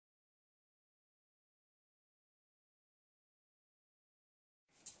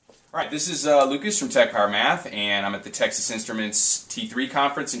All right, this is Lucas from Tech Power Math, and I'm at the Texas Instruments T3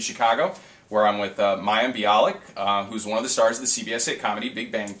 conference in Chicago, where I'm with Mayim Bialik, who's one of the stars of the CBS hit comedy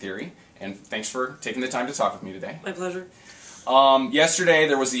Big Bang Theory. And thanks for taking the time to talk with me today. My pleasure. Yesterday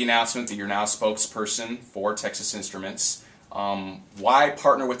there was the announcement that you're now a spokesperson for Texas Instruments. Why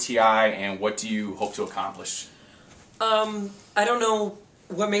partner with TI, and what do you hope to accomplish? I don't know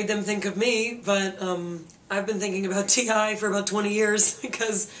what made them think of me, but I've been thinking about TI for about 20 years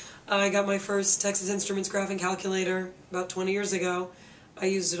because I got my first Texas Instruments graphinc calculator about 20 years ago. I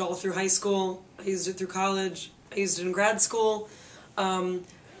used it all through high school. I used it through college. I used it in grad school. I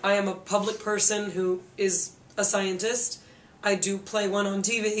am a public person who is a scientist. I do play one on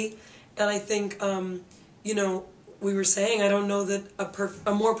TV, and I think, you know, we were saying, I don't know that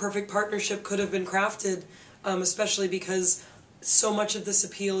a more perfect partnership could have been crafted, especially because so much of this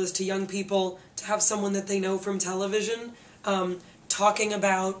appeal is to young people, to have someone that they know from television, talking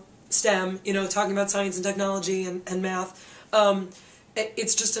about STEM, you know, talking about science and technology and math.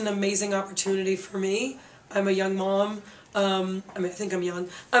 It's just an amazing opportunity for me. I'm a young mom. I think I'm young.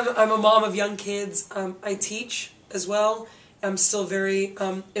 I'm a mom of young kids. I teach as well. I'm still very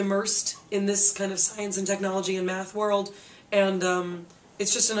immersed in this kind of science and technology and math world, and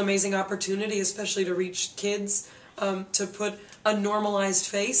it's just an amazing opportunity, especially to reach kids, to put a normalized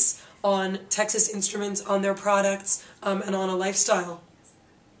face on Texas Instruments, on their products, and on a lifestyle.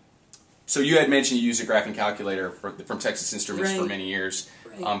 So you had mentioned you used a graphing calculator from Texas Instruments for many years.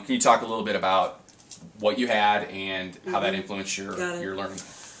 Right. Can you talk a little bit about what you had and how that influenced your learning?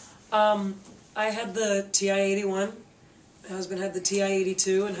 I had the TI-81. My husband had the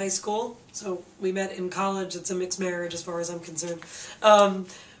TI-82 in high school, so we met in college. It's a mixed marriage as far as I'm concerned.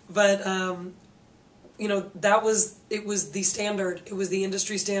 You know, it was the standard. It was the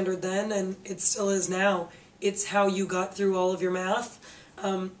industry standard then, and it still is now. It's how you got through all of your math.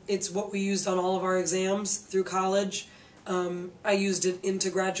 It's what we used on all of our exams through college. I used it into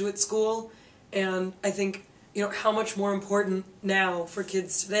graduate school, and I think, you know, how much more important now for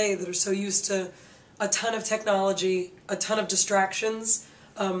kids today that are so used to a ton of technology, a ton of distractions.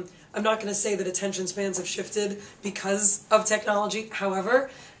 I'm not going to say that attention spans have shifted because of technology. However,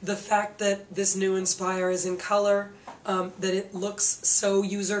 the fact that this new Inspire is in color, that it looks so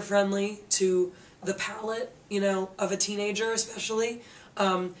user-friendly to the palette, you know, of a teenager especially,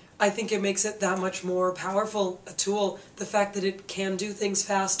 I think it makes it that much more powerful a tool. The fact that it can do things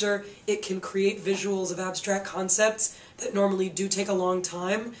faster, it can create visuals of abstract concepts that normally do take a long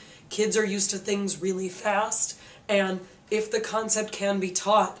time. Kids are used to things really fast, and if the concept can be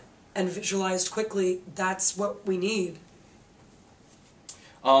taught and visualized quickly, that's what we need.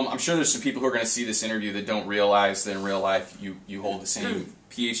 I'm sure there's some people who are going to see this interview that don't realize that in real life you hold the same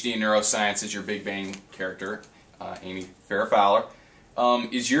PhD in neuroscience as your Big Bang character, Amy Farrah Fowler.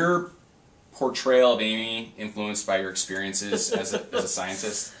 Is your portrayal of Amy influenced by your experiences as a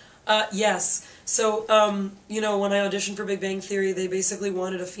scientist? Yes. So, you know, when I auditioned for Big Bang Theory, they basically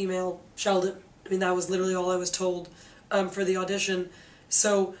wanted a female Sheldon. I mean, that was literally all I was told for the audition.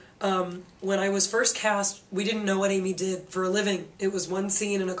 So, when I was first cast, we didn't know what Amy did for a living. It was one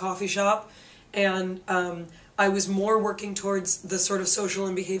scene in a coffee shop, and I was more working towards the sort of social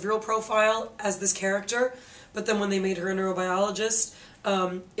and behavioral profile as this character. But then when they made her a neurobiologist,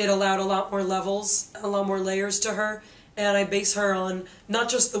 it allowed a lot more levels, a lot more layers to her. And I base her on not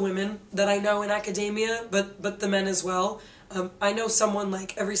just the women that I know in academia, but the men as well. I know someone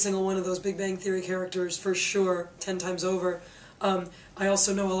like every single one of those Big Bang Theory characters for sure, 10 times over. I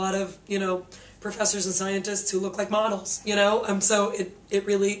also know a lot of, you know, professors and scientists who look like models, you know? So it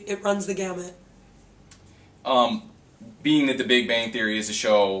really runs the gamut. Being that the Big Bang Theory is a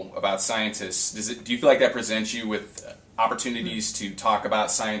show about scientists, do you feel like that presents you with opportunities to talk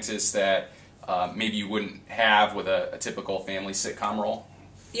about scientists that maybe you wouldn't have with a typical family sitcom role?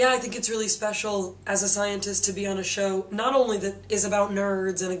 Yeah, I think it's really special as a scientist to be on a show not only that is about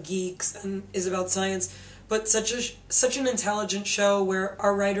nerds and geeks and is about science, but such an intelligent show where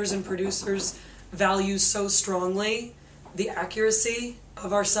our writers and producers value so strongly the accuracy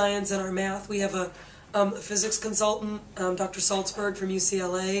of our science and our math. We have a physics consultant, Dr. Salzberg from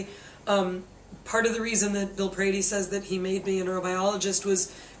UCLA. Part of the reason that Bill Prady says that he made me a neurobiologist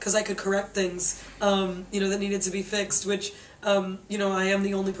was because I could correct things, you know, that needed to be fixed, which, you know, I am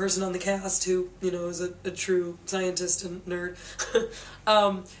the only person on the cast who, you know, is a true scientist and nerd.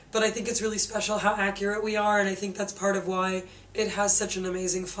 But I think it's really special how accurate we are, and I think that's part of why it has such an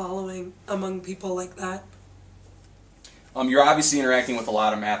amazing following among people like that. You're obviously interacting with a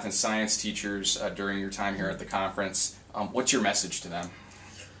lot of math and science teachers during your time here at the conference. What's your message to them?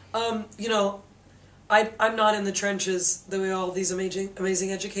 You know, I'm not in the trenches the way all these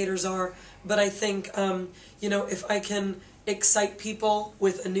amazing educators are, but I think, you know, if I can excite people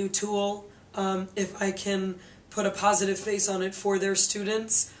with a new tool, if I can put a positive face on it for their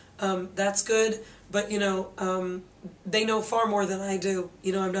students, that's good. But, you know, they know far more than I do.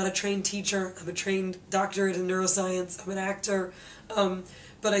 You know, I'm not a trained teacher. I'm a trained doctorate in neuroscience. I'm an actor.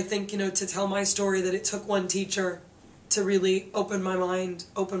 But I think, you know, to tell my story that it took one teacher to really open my mind,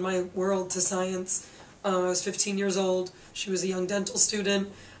 open my world to science. I was 15 years old. She was a young dental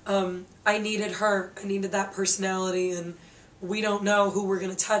student. I needed her. I needed that personality, and we don't know who we're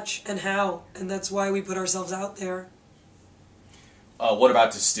going to touch and how, and that's why we put ourselves out there. What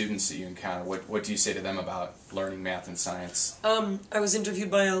about the students that you encounter? What do you say to them about learning math and science? I was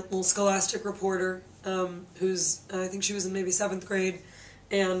interviewed by a little Scholastic reporter who's, I think she was in maybe 7th grade,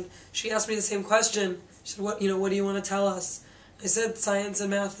 and she asked me the same question. She said, what do you want to tell us? I said, science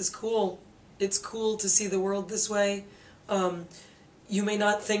and math is cool. It's cool to see the world this way. You may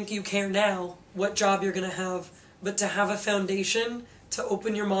not think you care now what job you're going to have, but to have a foundation, to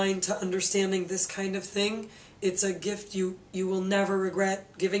open your mind to understanding this kind of thing, it's a gift you will never regret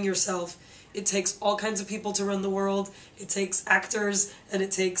giving yourself. It takes all kinds of people to run the world. It takes actors, and it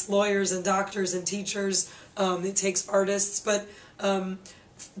takes lawyers and doctors and teachers. It takes artists, but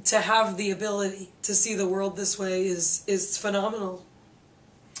to have the ability to see the world this way is phenomenal.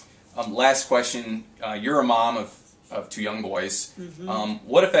 Last question. You're a mom of 2 young boys. Mm-hmm.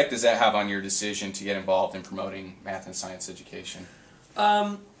 What effect does that have on your decision to get involved in promoting math and science education?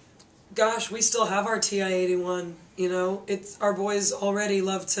 Gosh, we still have our TI-81, you know. Our boys already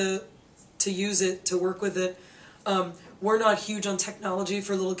love to use it, to work with it. We're not huge on technology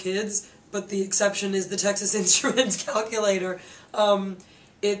for little kids, but the exception is the Texas Instruments calculator.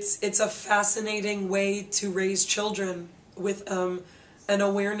 It's a fascinating way to raise children with an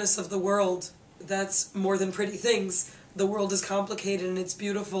awareness of the world. That's more than pretty things. The world is complicated and it's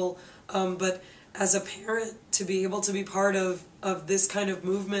beautiful, but as a parent, to be able to be part of this kind of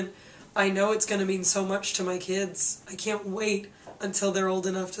movement, I know it's going to mean so much to my kids. I can't wait until they're old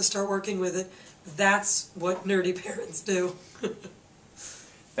enough to start working with it. That's what nerdy parents do.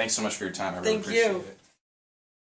 Thanks so much for your time. I really appreciate it.